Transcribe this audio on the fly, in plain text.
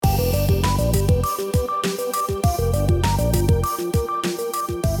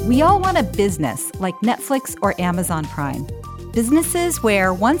We all want a business like Netflix or Amazon Prime. Businesses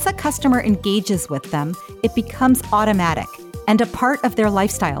where once a customer engages with them, it becomes automatic and a part of their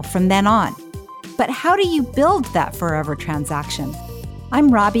lifestyle from then on. But how do you build that forever transaction? I'm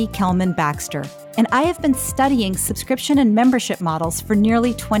Robbie Kelman Baxter, and I have been studying subscription and membership models for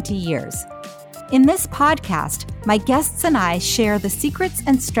nearly 20 years. In this podcast, my guests and I share the secrets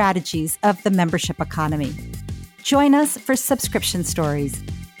and strategies of the membership economy. Join us for Subscription Stories,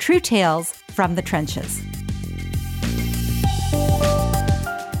 true tales from the trenches.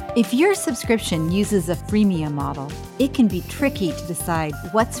 If your subscription uses a freemium model, it can be tricky to decide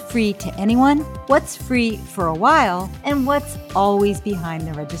what's free to anyone, what's free for a while, and what's always behind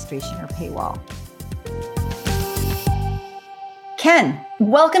the registration or paywall. Ken,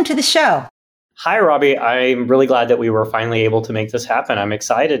 welcome to the show. Hi, Robbie. I'm really glad that we were finally able to make this happen. I'm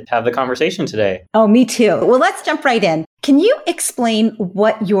excited to have the conversation today. Oh, me too. Well, let's jump right in. Can you explain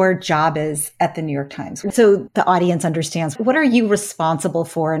what your job is at the New York Times so the audience understands what are you responsible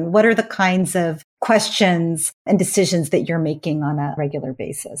for and what are the kinds of questions and decisions that you're making on a regular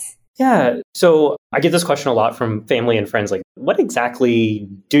basis? Yeah. So I get this question a lot from family and friends, like, what exactly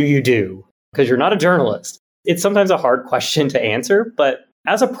do you do? Because you're not a journalist. It's sometimes a hard question to answer, but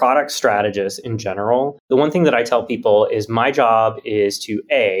as a product strategist in general, the one thing that I tell people is my job is to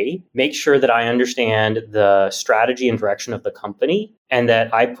A, make sure that I understand the strategy and direction of the company and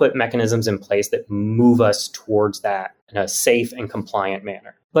that I put mechanisms in place that move us towards that in a safe and compliant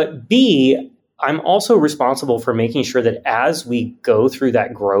manner. But B, I'm also responsible for making sure that as we go through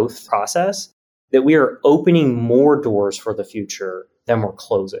that growth process, that we are opening more doors for the future than we're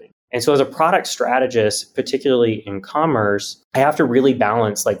closing. And so as a product strategist, particularly in commerce, I have to really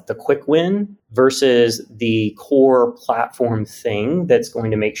balance like the quick win versus the core platform thing that's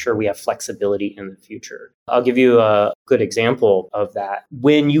going to make sure we have flexibility in the future. I'll give you a good example of that.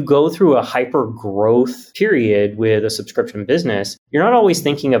 When you go through a hyper growth period with a subscription business, you're not always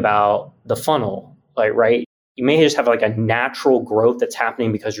thinking about the funnel, like, right? You may just have like a natural growth that's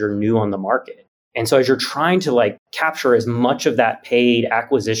happening because you're new on the market. And so as you're trying to capture as much of that paid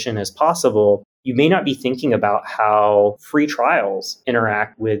acquisition as possible, you may not be thinking about how free trials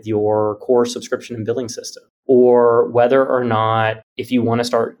interact with your core subscription and billing system, or whether or not if you want to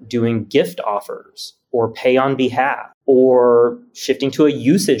start doing gift offers or pay on behalf or shifting to a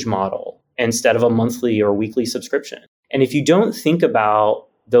usage model instead of a monthly or weekly subscription. And if you don't think about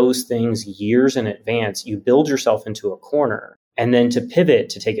those things years in advance, you build yourself into a corner. And then to pivot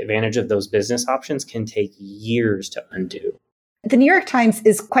to take advantage of those business options can take years to undo. The New York Times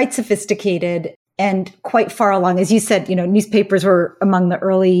is quite sophisticated and quite far along. As you said, newspapers were among the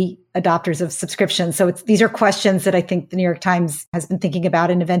early adopters of subscription. So these are questions that I think the New York Times has been thinking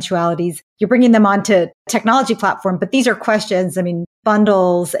about in eventualities. You're bringing them onto technology platform, but these are questions,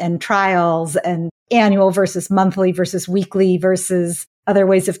 bundles and trials and annual versus monthly versus weekly versus other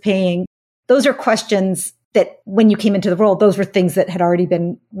ways of paying. Those are questions that when you came into the role, those were things that had already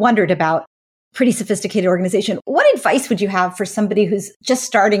been wondered about. Pretty sophisticated organization. What advice would you have for somebody who's just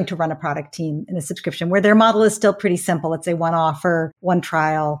starting to run a product team in a subscription where their model is still pretty simple? Let's say one offer, one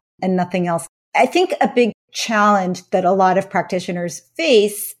trial, and nothing else. I think a big challenge that a lot of practitioners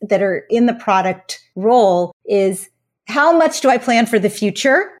face that are in the product role is how much do I plan for the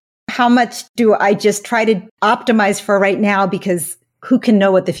future? How much do I just try to optimize for right now because who can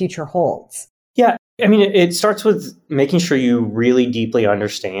know what the future holds? Yeah. It starts with making sure you really deeply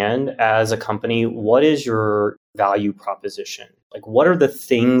understand as a company, what is your value proposition? Like, what are the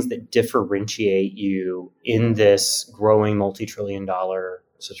things that differentiate you in this growing multi-trillion-dollar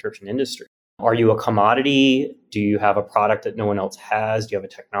subscription industry? Are you a commodity? Do you have a product that no one else has? Do you have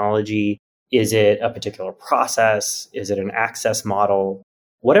a technology? Is it a particular process? Is it an access model?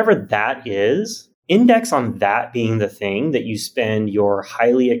 Whatever that is, index on that being the thing that you spend your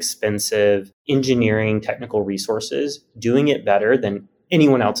highly expensive engineering technical resources doing it better than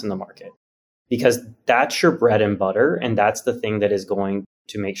anyone else in the market. Because that's your bread and butter, and that's the thing that is going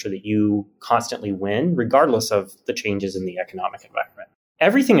to make sure that you constantly win, regardless of the changes in the economic environment.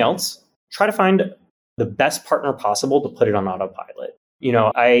 Everything else, try to find the best partner possible to put it on autopilot.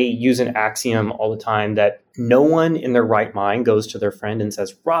 I use an axiom all the time that no one in their right mind goes to their friend and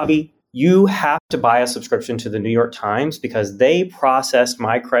says, Robbie, you have to buy a subscription to the New York Times because they processed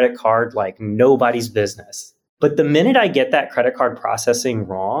my credit card like nobody's business. But the minute I get that credit card processing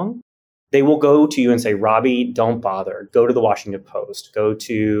wrong, they will go to you and say, Robbie, don't bother. Go to the Washington Post. Go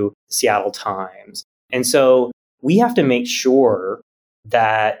to the Seattle Times. And so we have to make sure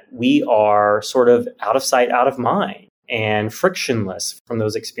that we are sort of out of sight, out of mind and frictionless from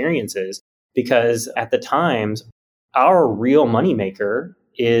those experiences. Because at the Times, our real moneymaker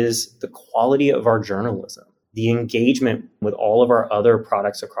is the quality of our journalism, the engagement with all of our other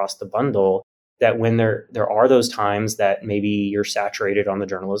products across the bundle, that when there are those times that maybe you're saturated on the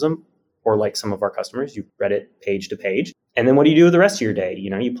journalism, or like some of our customers, you read it page to page. And then what do you do with the rest of your day?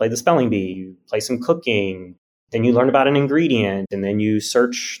 You play the spelling bee, you play some cooking, then you learn about an ingredient, and then you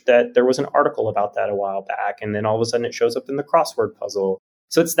search that there was an article about that a while back. And then all of a sudden it shows up in the crossword puzzle.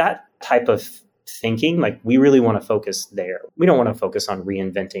 So it's that type of thinking. Like, we really want to focus there. We don't want to focus on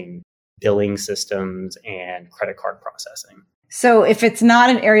reinventing billing systems and credit card processing. So if it's not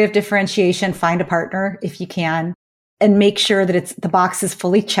an area of differentiation, find a partner if you can, and make sure that the box is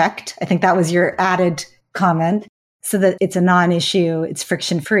fully checked. I think that was your added comment, so that it's a non-issue, it's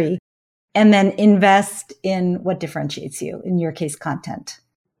friction-free. And then invest in what differentiates you, in your case, content.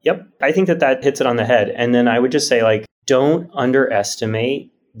 Yep. I think that hits it on the head. And then I would just say, like, don't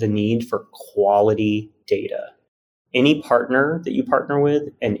underestimate the need for quality data. Any partner that you partner with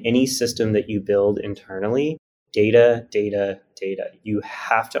and any system that you build internally, data. You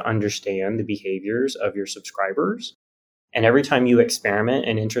have to understand the behaviors of your subscribers. And every time you experiment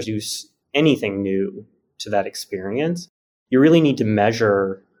and introduce anything new to that experience, you really need to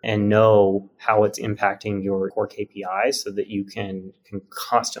measure and know how it's impacting your core KPIs so that you can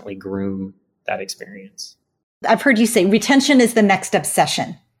constantly groom that experience. I've heard you say retention is the next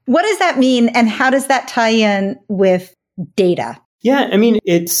obsession. What does that mean, and how does that tie in with data? Yeah, I mean,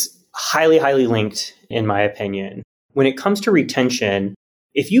 it's highly, highly linked, in my opinion. When it comes to retention,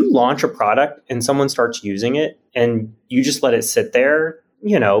 if you launch a product and someone starts using it and you just let it sit there,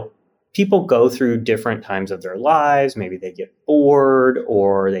 people go through different times of their lives. Maybe they get bored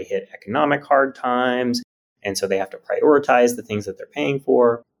or they hit economic hard times. And so they have to prioritize the things that they're paying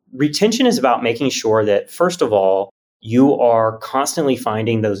for. Retention is about making sure that, first of all, you are constantly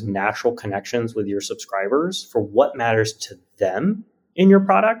finding those natural connections with your subscribers for what matters to them in your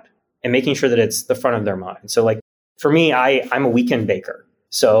product, and making sure that it's the front of their mind. So, like, for me, I'm a weekend baker.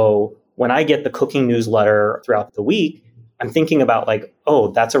 So when I get the cooking newsletter throughout the week, I'm thinking about, like,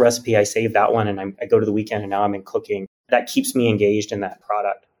 oh, that's a recipe. I saved that one, and I go to the weekend and now I'm in cooking. That keeps me engaged in that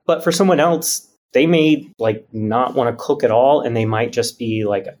product. But for someone else, they may not want to cook at all, and they might just be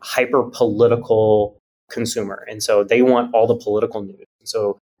like a hyper political consumer. And so they want all the political news.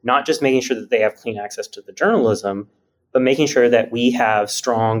 So not just making sure that they have clean access to the journalism, but making sure that we have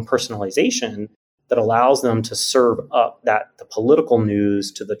strong personalization that allows them to serve up the political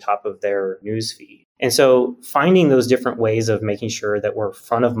news to the top of their news feed. And so finding those different ways of making sure that we're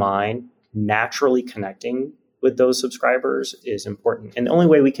front of mind, naturally connecting with those subscribers is important. And the only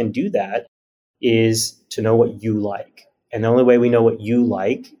way we can do that is to know what you like. And the only way we know what you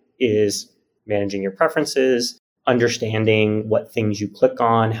like is managing your preferences, understanding what things you click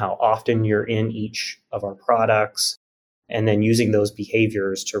on, how often you're in each of our products, and then using those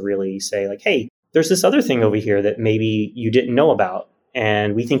behaviors to really say, like, hey, there's this other thing over here that maybe you didn't know about,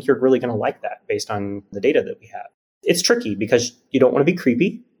 and we think you're really going to like that based on the data that we have. It's tricky because you don't want to be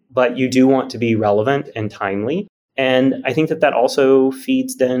creepy, but you do want to be relevant and timely. And I think that also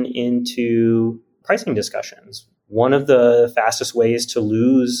feeds then into pricing discussions. One of the fastest ways to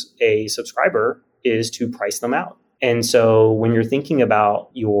lose a subscriber is to price them out. And so when you're thinking about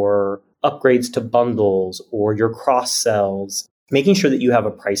your upgrades to bundles or your cross sells, making sure that you have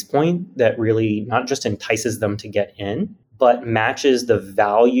a price point that really not just entices them to get in, but matches the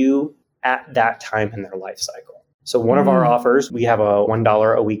value at that time in their life cycle. So one of our offers, we have a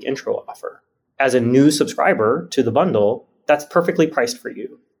 $1 a week intro offer. As a new subscriber to the bundle, that's perfectly priced for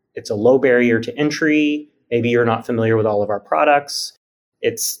you. It's a low barrier to entry. Maybe you're not familiar with all of our products.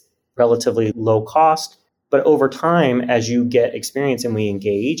 It's relatively low cost. But over time, as you get experience and we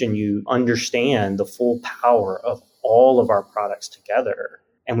engage and you understand the full power of all of our products together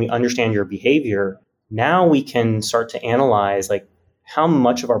and we understand your behavior, now we can start to analyze, like, how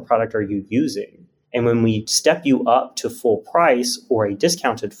much of our product are you using? And when we step you up to full price or a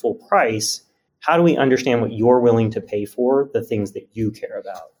discounted full price, how do we understand what you're willing to pay for the things that you care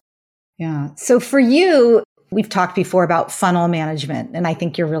about? Yeah. So for you, we've talked before about funnel management, and I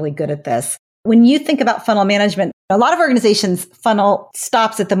think you're really good at this. When you think about funnel management, a lot of organizations, funnel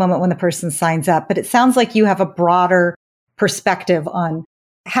stops at the moment when the person signs up, but it sounds like you have a broader perspective on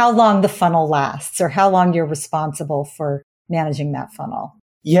how long the funnel lasts or how long you're responsible for managing that funnel.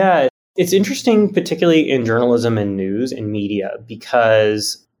 Yeah, it's interesting, particularly in journalism and news and media,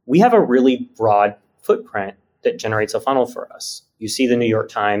 because we have a really broad footprint that generates a funnel for us. You see the New York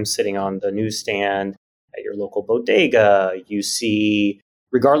Times sitting on the newsstand at your local bodega. You see,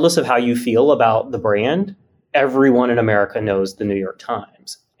 regardless of how you feel about the brand, everyone in America knows the New York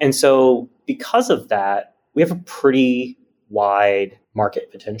Times. And so because of that, we have a pretty wide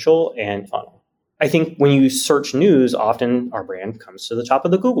market potential and funnel. I think when you search news, often our brand comes to the top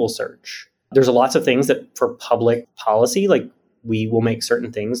of the Google search. There's lots of things that for public policy, like we will make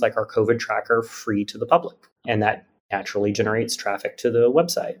certain things like our COVID tracker free to the public. And that naturally generates traffic to the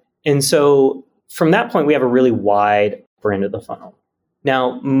website. And so from that point, we have a really wide brand of the funnel.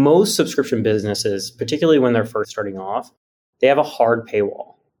 Now, most subscription businesses, particularly when they're first starting off, they have a hard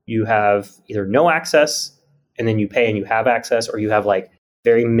paywall. You have either no access and then you pay and you have access, or you have like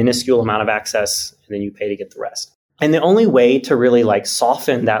very minuscule amount of access and then you pay to get the rest. And the only way to really like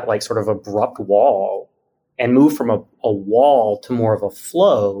soften that like sort of abrupt wall and move from a wall to more of a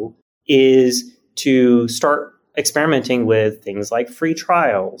flow is to start experimenting with things like free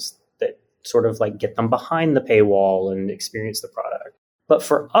trials that sort of like get them behind the paywall and experience the product. But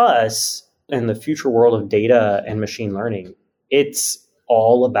for us, in the future world of data and machine learning, it's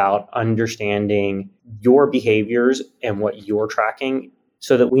all about understanding your behaviors and what you're tracking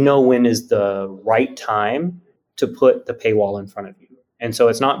so that we know when is the right time to put the paywall in front of you. And so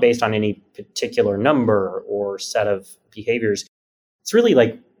it's not based on any particular number or set of behaviors. It's really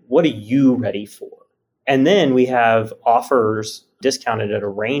like, what are you ready for? And then we have offers discounted at a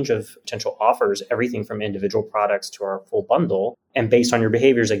range of potential offers, everything from individual products to our full bundle. And based on your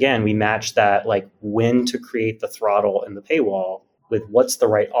behaviors, again, we match that like when to create the throttle and the paywall with what's the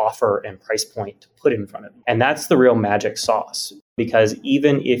right offer and price point to put in front of you. And that's the real magic sauce, because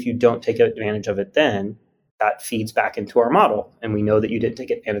even if you don't take advantage of it then, that feeds back into our model. And we know that you didn't take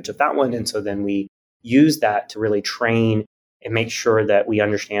advantage of that one. And so then we use that to really train and make sure that we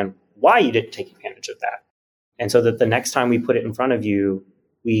understand why you didn't take advantage of that. And so that the next time we put it in front of you,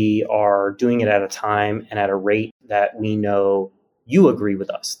 we are doing it at a time and at a rate that we know you agree with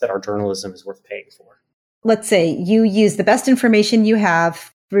us that our journalism is worth paying for. Let's say you use the best information you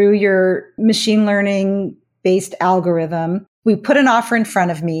have through your machine learning based algorithm. We put an offer in front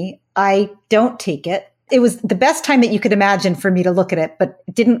of me. I don't take it. It was the best time that you could imagine for me to look at it, but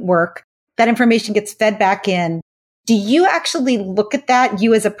it didn't work. That information gets fed back in. Do you actually look at that,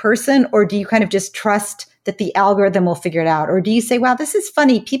 you as a person, or do you kind of just trust that the algorithm will figure it out? Or do you say, wow, this is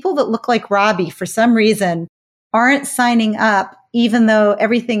funny. People that look like Robbie for some reason aren't signing up, even though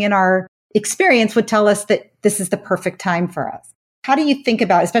everything in our experience would tell us that this is the perfect time for us. How do you think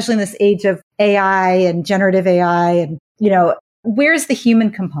about, especially in this age of AI and generative AI and, where's the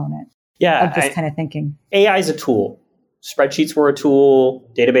human component of this kind of thinking? AI is a tool. Spreadsheets were a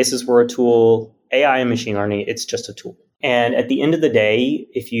tool. Databases were a tool. AI and machine learning, it's just a tool. And at the end of the day,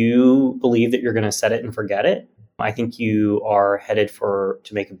 if you believe that you're going to set it and forget it, I think you are headed to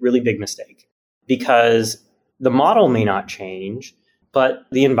make a really big mistake, because the model may not change, but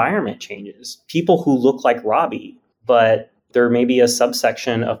the environment changes. People who look like Robbie, but there may be a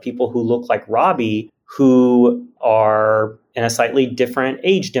subsection of people who look like Robbie who are in a slightly different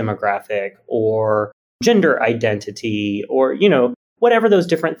age demographic or gender identity or, whatever those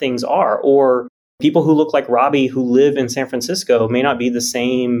different things are. Or people who look like Robbie who live in San Francisco may not be the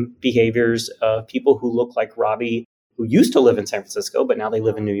same behaviors of people who look like Robbie who used to live in San Francisco, but now they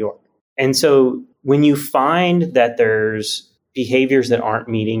live in New York. And so when you find that there's behaviors that aren't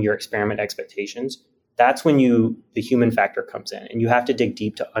meeting your experiment expectations, that's when the human factor comes in, and you have to dig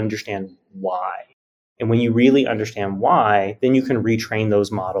deep to understand why. And when you really understand why, then you can retrain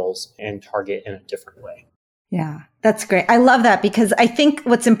those models and target in a different way. Yeah, that's great. I love that, because I think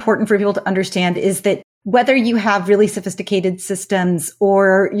what's important for people to understand is that whether you have really sophisticated systems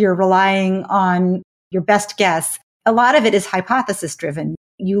or you're relying on your best guess, a lot of it is hypothesis driven.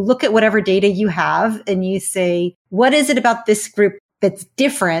 You look at whatever data you have and you say, what is it about this group that's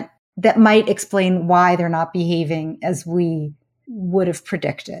different that might explain why they're not behaving as we would have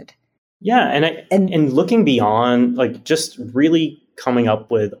predicted? Yeah. And looking beyond, like, just really coming up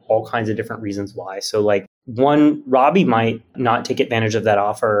with all kinds of different reasons why. So like, one, Robbie might not take advantage of that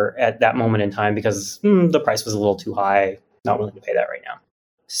offer at that moment in time because the price was a little too high, not willing to pay that right now.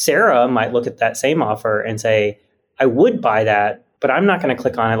 Sarah might look at that same offer and say, I would buy that, but I'm not going to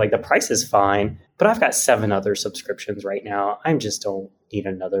click on it. Like, the price is fine, but I've got 7 other subscriptions right now. I just don't need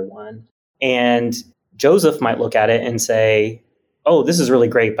another one. And Joseph might look at it and say, oh, this is really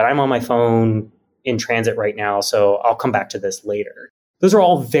great, but I'm on my phone in transit right now, so I'll come back to this later. Those are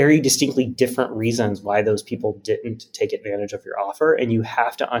all very distinctly different reasons why those people didn't take advantage of your offer. And you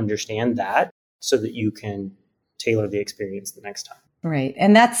have to understand that so that you can tailor the experience the next time. Right.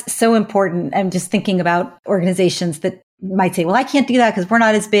 And that's so important. I'm just thinking about organizations that might say, well, I can't do that because we're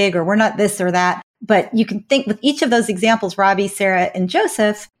not as big or we're not this or that. But you can think with each of those examples, Robbie, Sarah, and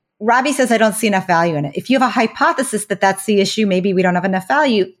Joseph, Robbie says, I don't see enough value in it. If you have a hypothesis that that's the issue, maybe we don't have enough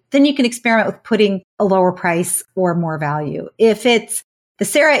value, then you can experiment with putting a lower price or more value. If it's the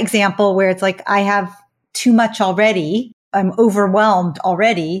Sarah example where it's like, I have too much already, I'm overwhelmed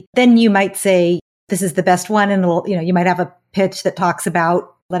already, then you might say, this is the best one. And you might have a pitch that talks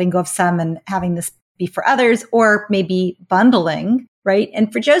about letting go of some and having this be for others, or maybe bundling, right?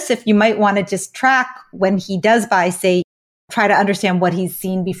 And for Joseph, you might want to just track when he does buy, say, try to understand what he's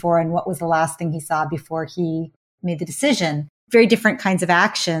seen before and what was the last thing he saw before he made the decision. Very different kinds of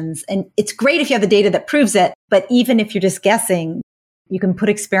actions. And it's great if you have the data that proves it. But even if you're just guessing, you can put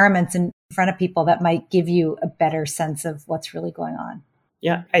experiments in front of people that might give you a better sense of what's really going on.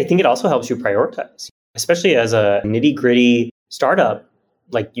 Yeah, I think it also helps you prioritize, especially as a nitty gritty startup.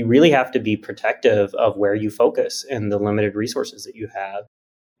 Like, you really have to be protective of where you focus and the limited resources that you have.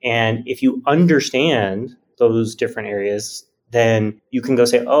 And if you understand those different areas, then you can go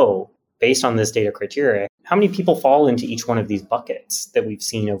say, oh, based on this data criteria, how many people fall into each one of these buckets that we've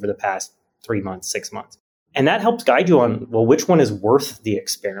seen over the past 3 months, 6 months? And that helps guide you on, well, which one is worth the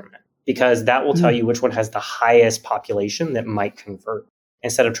experiment? Because that will tell you which one has the highest population that might convert,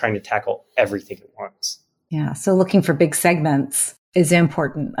 instead of trying to tackle everything at once. Yeah. So looking for big segments is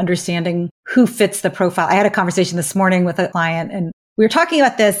important. Understanding who fits the profile. I had a conversation this morning with a client and we were talking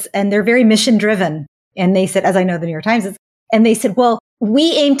about this, and they're very mission driven. And they said, as I know the New York Times is, and they said, well,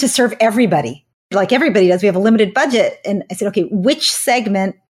 we aim to serve everybody, like everybody does. We have a limited budget. And I said, okay, which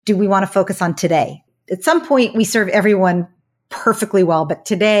segment do we want to focus on today? At some point, we serve everyone perfectly well. But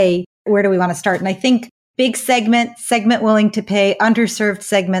today, where do we want to start? And I think big segment willing to pay, underserved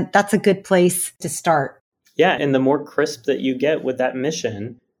segment, that's a good place to start. Yeah. And the more crisp that you get with that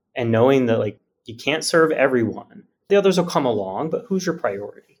mission and knowing that, like, you can't serve everyone, the others will come along, but who's your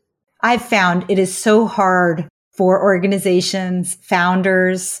priority? I've found it is so hard for organizations,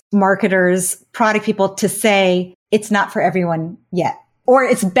 founders, marketers, product people to say it's not for everyone yet, or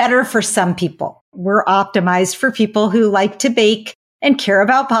it's better for some people. We're optimized for people who like to bake and care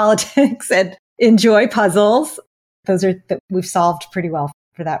about politics and enjoy puzzles. Those are that we've solved pretty well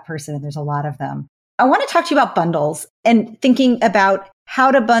for that person. And there's a lot of them. I want to talk to you about bundles and thinking about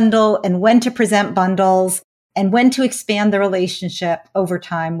how to bundle and when to present bundles and when to expand the relationship over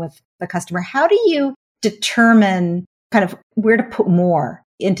time with the customer. How do you determine kind of where to put more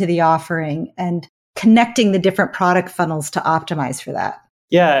into the offering and connecting the different product funnels to optimize for that?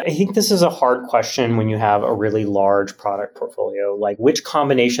 Yeah, I think this is a hard question when you have a really large product portfolio. Like, which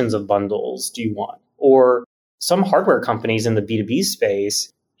combinations of bundles do you want? Or some hardware companies in the B2B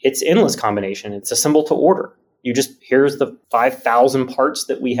space, it's endless combination. It's assemble to order. You just, here's the 5,000 parts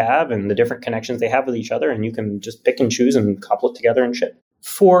that we have and the different connections they have with each other, and you can just pick and choose and couple it together and ship.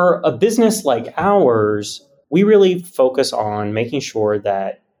 For a business like ours, we really focus on making sure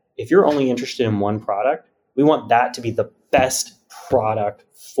that if you're only interested in one product, we want that to be the best product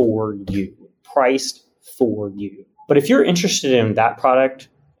for you, priced for you. But if you're interested in that product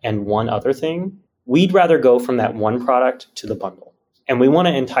and one other thing, we'd rather go from that one product to the bundle. And we want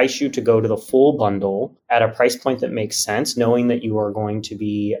to entice you to go to the full bundle at a price point that makes sense, knowing that you are going to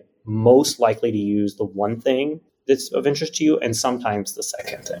be most likely to use the one thing that's of interest to you and sometimes the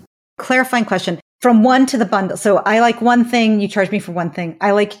second thing. Clarifying question. From one to the bundle. So I like one thing, you charge me for one thing.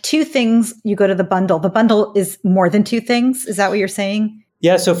 I like two things, you go to the bundle. The bundle is more than two things. Is that what you're saying?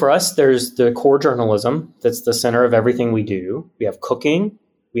 Yeah. So for us, there's the core journalism. That's the center of everything we do. We have cooking,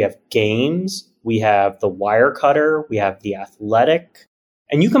 we have games, we have the wire cutter, we have the athletic,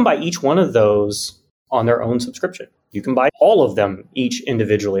 and you can buy each one of those on their own subscription. You can buy all of them each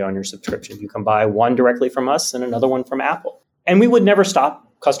individually on your subscription. You can buy one directly from us and another one from Apple. And we would never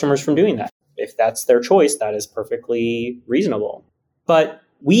stop customers from doing that. If that's their choice, that is perfectly reasonable. But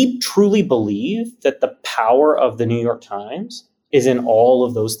we truly believe that the power of the New York Times is in all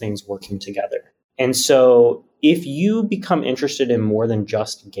of those things working together. And so if you become interested in more than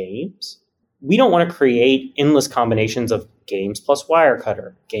just games, we don't want to create endless combinations of games plus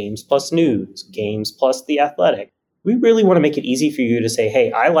Wirecutter, games plus news, games plus The Athletic. We really want to make it easy for you to say,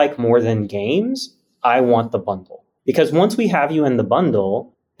 hey, I like more than games. I want the bundle. Because once we have you in the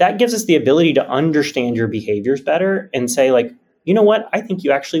bundle, that gives us the ability to understand your behaviors better and say, like, you know what? I think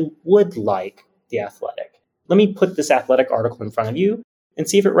you actually would like The Athletic. Let me put this Athletic article in front of you and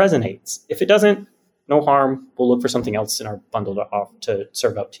see if it resonates. If it doesn't, no harm. We'll look for something else in our bundle to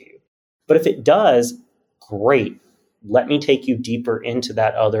serve up to you. But if it does, great. Let me take you deeper into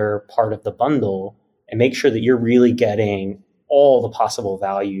that other part of the bundle and make sure that you're really getting all the possible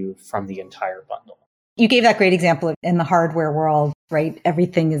value from the entire bundle. You gave that great example of in the hardware world, right?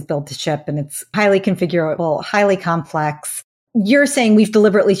 Everything is built to ship and it's highly configurable, highly complex. You're saying we've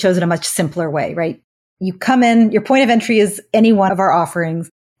deliberately chosen a much simpler way, right? You come in, your point of entry is any one of our offerings.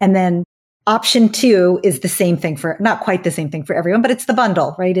 And then option 2 is the same thing for, not quite the same thing for everyone, but it's the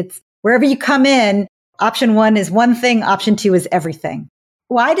bundle, right? It's wherever you come in, option 1 is one thing, option 2 is everything.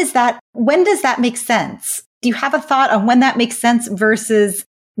 When does that make sense? Do you have a thought on when that makes sense versus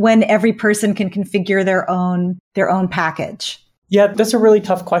when every person can configure their own package? Yeah, that's a really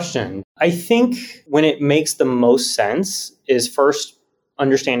tough question. I think when it makes the most sense is first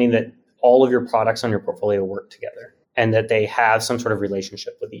understanding that all of your products on your portfolio work together and that they have some sort of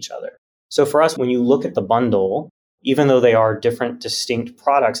relationship with each other. So for us, when you look at the bundle, even though they are different, distinct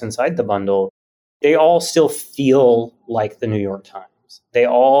products inside the bundle, they all still feel like the New York Times. They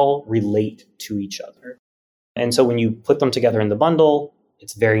all relate to each other. And so when you put them together in the bundle,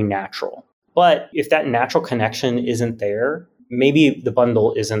 it's very natural. But if that natural connection isn't there, maybe the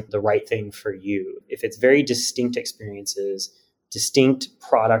bundle isn't the right thing for you. If it's very distinct experiences, distinct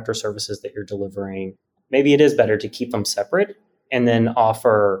product or services that you're delivering, maybe it is better to keep them separate and then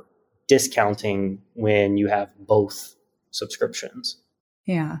offer discounting when you have both subscriptions.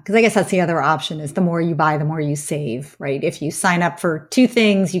 Yeah, because I guess that's the other option is the more you buy, the more you save, right? If you sign up for 2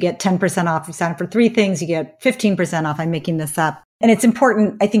 things, you get 10% off. If you sign up for 3 things, you get 15% off. I'm making this up. And it's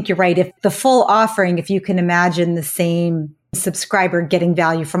important. I think you're right. If the full offering, if you can imagine the same subscriber getting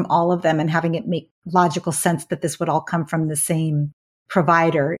value from all of them and having it make logical sense that this would all come from the same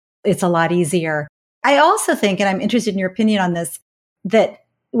provider, it's a lot easier. I also think, and I'm interested in your opinion on this, that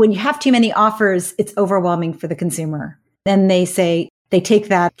when you have too many offers, it's overwhelming for the consumer. Then they take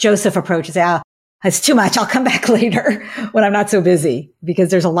that Joseph approach and say, it's too much. I'll come back later when I'm not so busy because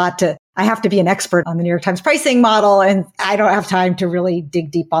there's a lot I have to be an expert on the New York Times pricing model and I don't have time to really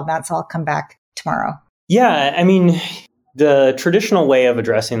dig deep on that. So I'll come back tomorrow. Yeah. I mean, the traditional way of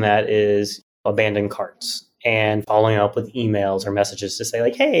addressing that is abandoned carts and following up with emails or messages to say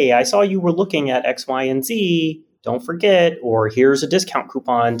like, hey, I saw you were looking at X, Y, and Z. Don't forget, or here's a discount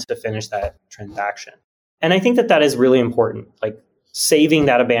coupon to finish that transaction. And I think that is really important. Like saving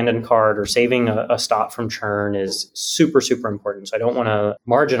that abandoned cart or saving a stop from churn is super, super important. So I don't want to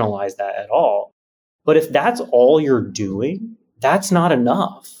marginalize that at all. But if that's all you're doing, that's not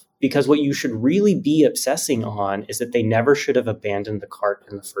enough. Because what you should really be obsessing on is that they never should have abandoned the cart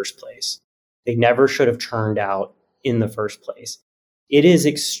in the first place. They never should have churned out in the first place. It is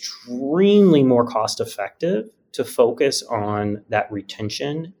extremely more cost effective to focus on that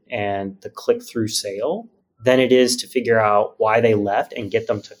retention and the click-through sale than it is to figure out why they left and get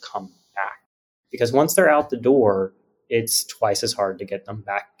them to come back. Because once they're out the door, it's twice as hard to get them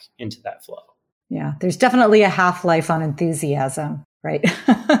back into that flow. Yeah, there's definitely a half-life on enthusiasm, right?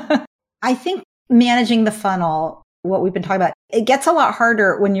 I think managing the funnel, what we've been talking about, it gets a lot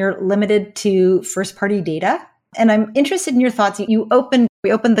harder when you're limited to first-party data. And I'm interested in your thoughts. We opened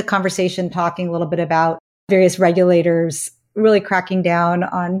the conversation talking a little bit about various regulators really cracking down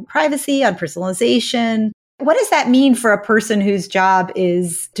on privacy, on personalization. What does that mean for a person whose job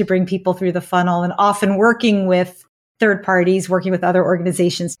is to bring people through the funnel and often working with third parties, working with other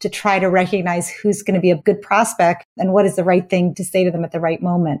organizations to try to recognize who's going to be a good prospect and what is the right thing to say to them at the right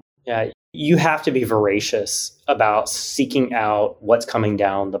moment? Yeah, you have to be voracious about seeking out what's coming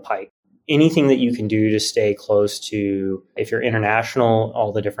down the pipe. Anything that you can do to stay close to, if you're international,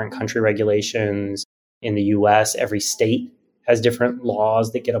 all the different country regulations. In the US, every state has different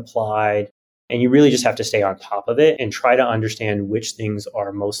laws that get applied. And you really just have to stay on top of it and try to understand which things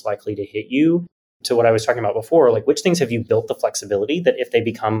are most likely to hit you. To what I was talking about before, like which things have you built the flexibility that if they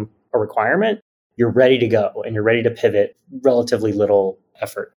become a requirement, you're ready to go and you're ready to pivot, relatively little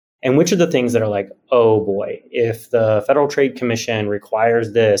effort. And which are the things that are like, oh boy, if the Federal Trade Commission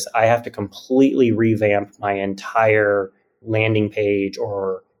requires this, I have to completely revamp my entire landing page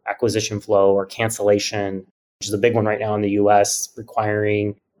or acquisition flow or cancellation, which is a big one right now in the US,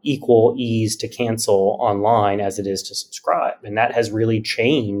 requiring equal ease to cancel online as it is to subscribe. And that has really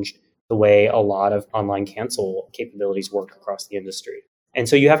changed the way a lot of online cancel capabilities work across the industry. And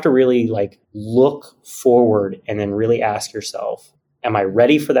so you have to really look forward and then really ask yourself, am I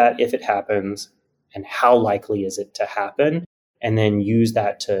ready for that if it happens? And how likely is it to happen? And then use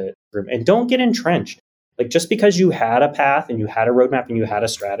that and don't get entrenched. Just because you had a path and you had a roadmap and you had a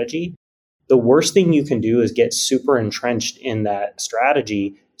strategy, the worst thing you can do is get super entrenched in that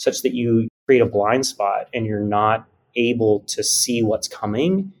strategy such that you create a blind spot and you're not able to see what's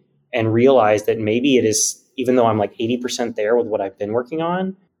coming and realize that maybe it is, even though I'm 80% there with what I've been working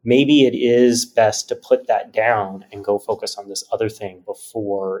on, maybe it is best to put that down and go focus on this other thing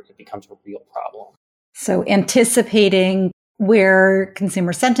before it becomes a real problem. So anticipating where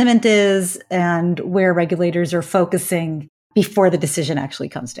consumer sentiment is and where regulators are focusing before the decision actually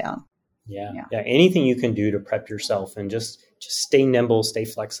comes down. Yeah. Anything you can do to prep yourself and just just stay nimble, stay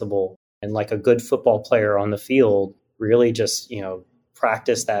flexible. And like a good football player on the field, really just,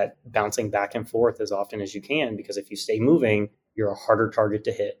 practice that bouncing back and forth as often as you can, because if you stay moving, you're a harder target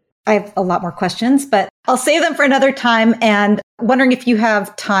to hit. I have a lot more questions, but I'll save them for another time. And wondering if you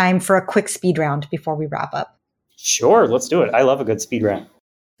have time for a quick speed round before we wrap up. Sure, let's do it. I love a good speed round.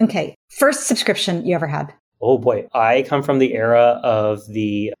 Okay. First subscription you ever had? Oh boy. I come from the era of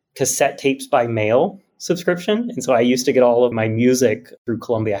the cassette tapes by mail subscription. And so I used to get all of my music through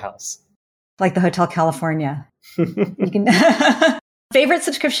Columbia House. Like the Hotel California. You can Favorite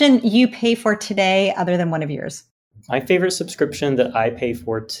subscription you pay for today other than one of yours? My favorite subscription that I pay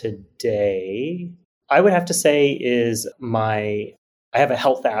for today, I would have to say is I have a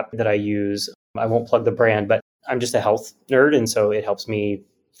health app that I use. I won't plug the brand, but I'm just a health nerd. And so it helps me.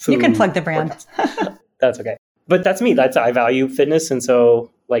 You can plug the brand. That's okay. But that's me. I value fitness. And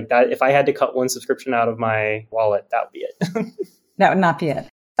so like that, if I had to cut one subscription out of my wallet, that would be it. That would not be it.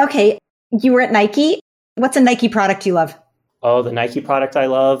 Okay. You were at Nike. What's a Nike product you love? Oh, the Nike product I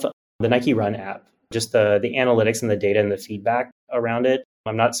love, the Nike Run app. Just the analytics and the data and the feedback around it.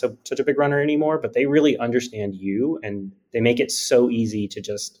 I'm not such a big runner anymore, but they really understand you and they make it so easy to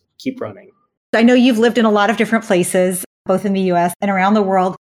just keep running. I know you've lived in a lot of different places, both in the US and around the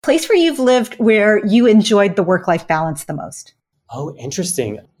world. Place where you've lived where you enjoyed the work-life balance the most? Oh,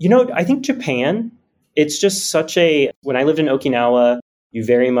 interesting. I think Japan, it's just when I lived in Okinawa, you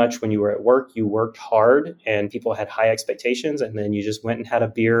very much, when you were at work, you worked hard and people had high expectations. And then you just went and had a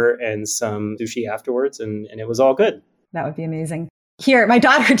beer and some sushi afterwards and it was all good. That would be amazing. Here, my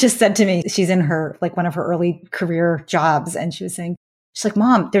daughter just said to me, she's in her, one of her early career jobs. And she's like,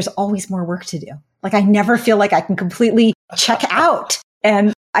 Mom, there's always more work to do. Like, I never feel like I can completely check out.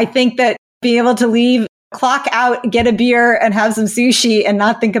 And I think that being able to leave, clock out, get a beer and have some sushi and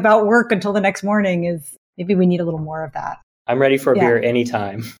not think about work until the next morning maybe we need a little more of that. I'm ready for a beer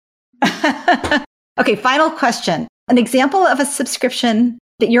anytime. Okay, final question. An example of a subscription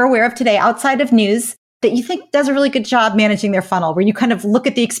that you're aware of today outside of news that you think does a really good job managing their funnel, where you kind of look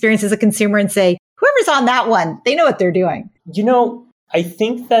at the experience as a consumer and say, whoever's on that one, they know what they're doing. I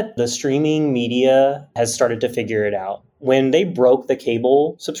think that the streaming media has started to figure it out. When they broke the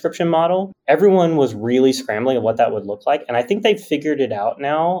cable subscription model, everyone was really scrambling at what that would look like. And I think they've figured it out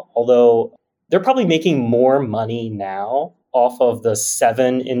now, although they're probably making more money now off of the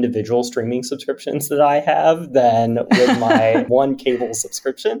 7 individual streaming subscriptions that I have than with my one cable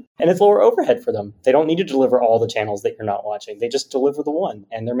subscription. And it's lower overhead for them. They don't need to deliver all the channels that you're not watching. They just deliver the one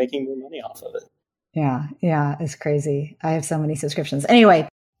and they're making more money off of it. Yeah, it's crazy. I have so many subscriptions. Anyway,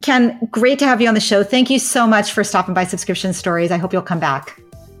 Ken, great to have you on the show. Thank you so much for stopping by Subscription Stories. I hope you'll come back.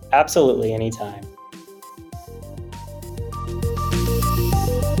 Absolutely, anytime.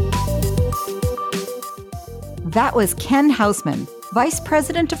 That was Ken Houseman, Vice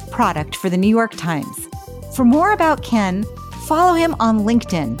President of Product for the New York Times. For more about Ken, follow him on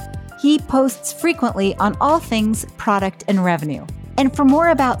LinkedIn. He posts frequently on all things product and revenue. And for more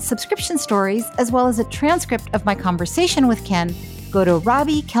about Subscription Stories, as well as a transcript of my conversation with Ken, go to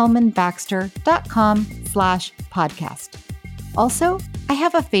robbiekelmanbaxter.com/podcast. Also, I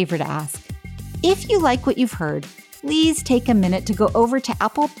have a favor to ask. If you like what you've heard, please take a minute to go over to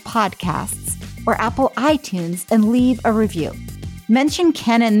Apple Podcasts or Apple iTunes and leave a review. Mention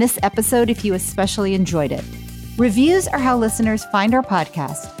Ken in this episode if you especially enjoyed it. Reviews are how listeners find our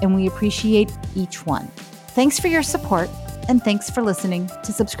podcast, and we appreciate each one. Thanks for your support, and thanks for listening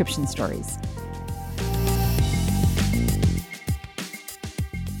to Subscription Stories.